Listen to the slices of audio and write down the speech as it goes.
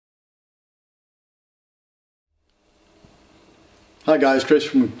Hi guys, Chris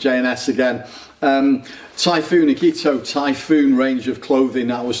from J&S again. Typhoon, Akito Typhoon range of clothing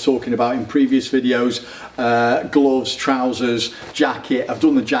that I was talking about in previous videos. Gloves, trousers, jacket. I've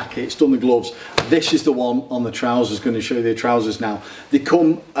done the jackets, done the gloves. This is the one on the trousers. Going to show you the trousers now. They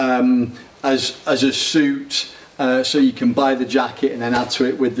come as a suit, so you can buy the jacket and then add to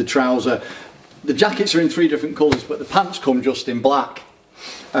it with the trouser. The jackets are in 3 different colours, but the pants come just in black.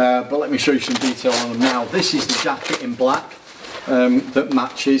 But let me show you some detail on them now. This is the jacket in black. That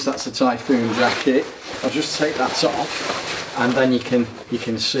matches. That's a Typhoon jacket. I'll just take that off and then you can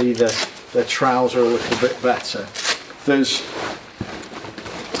see the trouser a little bit better.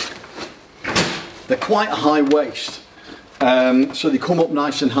 They're quite a high waist, so they come up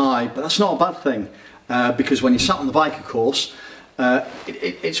nice and high, but that's not a bad thing, because when you sat on the bike, of course,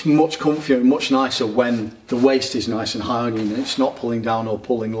 it's much comfier and much nicer when the waist is nice and high on you and it's not pulling down or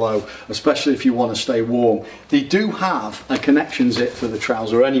pulling low, especially if you want to stay warm. They do have a connection zip for the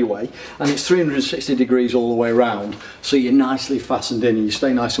trouser anyway, and it's 360 degrees all the way around, so you're nicely fastened in and you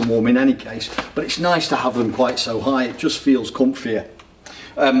stay nice and warm in any case, but it's nice to have them quite so high. It just feels comfier.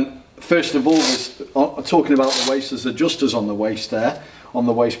 First of all, talking about the waist, there's adjusters on the waist there, on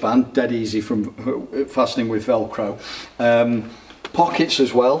the waistband, dead easy from fastening with Velcro. Pockets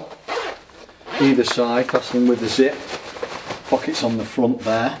as well, either side, fastening with the zip. Pockets on the front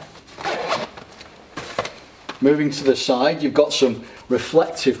there. Moving to the side, you've got some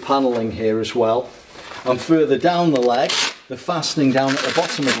reflective panelling here as well. And further down the leg, the fastening down at the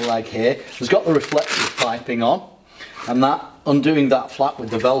bottom of the leg here has got the reflective piping on, and that, undoing that flap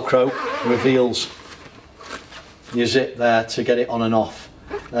with the Velcro, reveals your zip there to get it on and off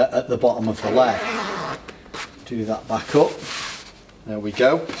at the bottom of the leg. Do that back up. There we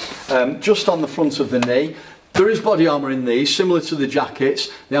go. Just on the front of the knee, there is body armour in these, similar to the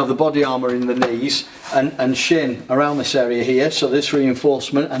jackets. They have the body armour in the knees and shin around this area here, so this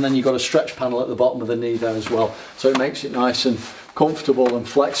reinforcement, and then you've got a stretch panel at the bottom of the knee there as well, so it makes it nice and comfortable and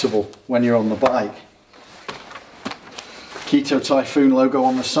flexible when you're on the bike. Akito Typhoon logo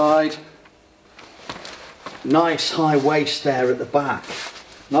on the side. Nice high waist there at the back,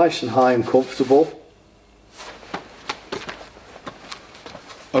 nice and high and comfortable.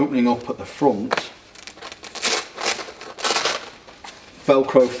 Opening up at the front,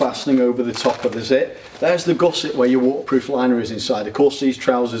 Velcro fastening over the top of the zip. There's the gusset where your waterproof liner is inside. Of course, these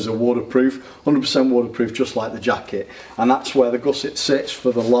trousers are waterproof, 100% waterproof, just like the jacket, and that's where the gusset sits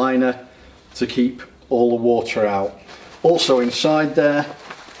for the liner to keep all the water out. Also inside there,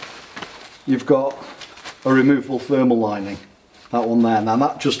 you've got a removable thermal lining, that one there. Now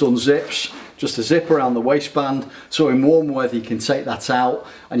that just unzips, just a zip around the waistband, so in warm weather you can take that out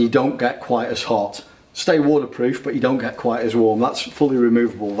and you don't get quite as hot. Stay waterproof, but you don't get quite as warm. That's fully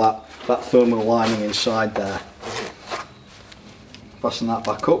removable, that thermal lining inside there. Fasten that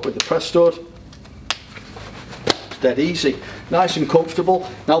back up with the press stud. Dead easy, nice and comfortable.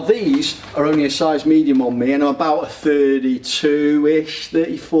 Now these are only a size medium on me, and I'm about a 32-ish,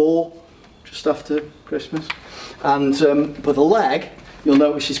 34, just after Christmas. And but the leg, you'll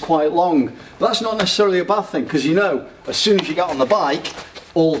notice, is quite long. But that's not necessarily a bad thing, because you know, as soon as you get on the bike,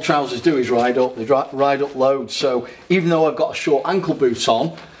 all the trousers do is ride up. They ride up loads. So even though I've got a short ankle boot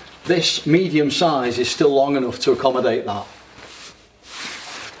on, this medium size is still long enough to accommodate that.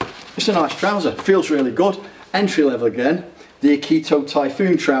 It's a nice trouser, feels really good. Entry level again, the Akito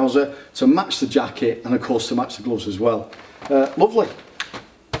Typhoon trouser to match the jacket, and of course to match the gloves as well. Lovely,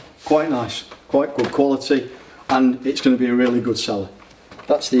 quite nice, quite good quality, and it's going to be a really good seller.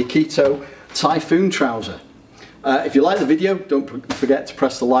 That's the Akito Typhoon trouser. If you like the video, don't forget to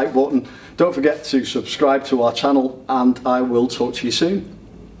press the like button. Don't forget to subscribe to our channel, and I will talk to you soon.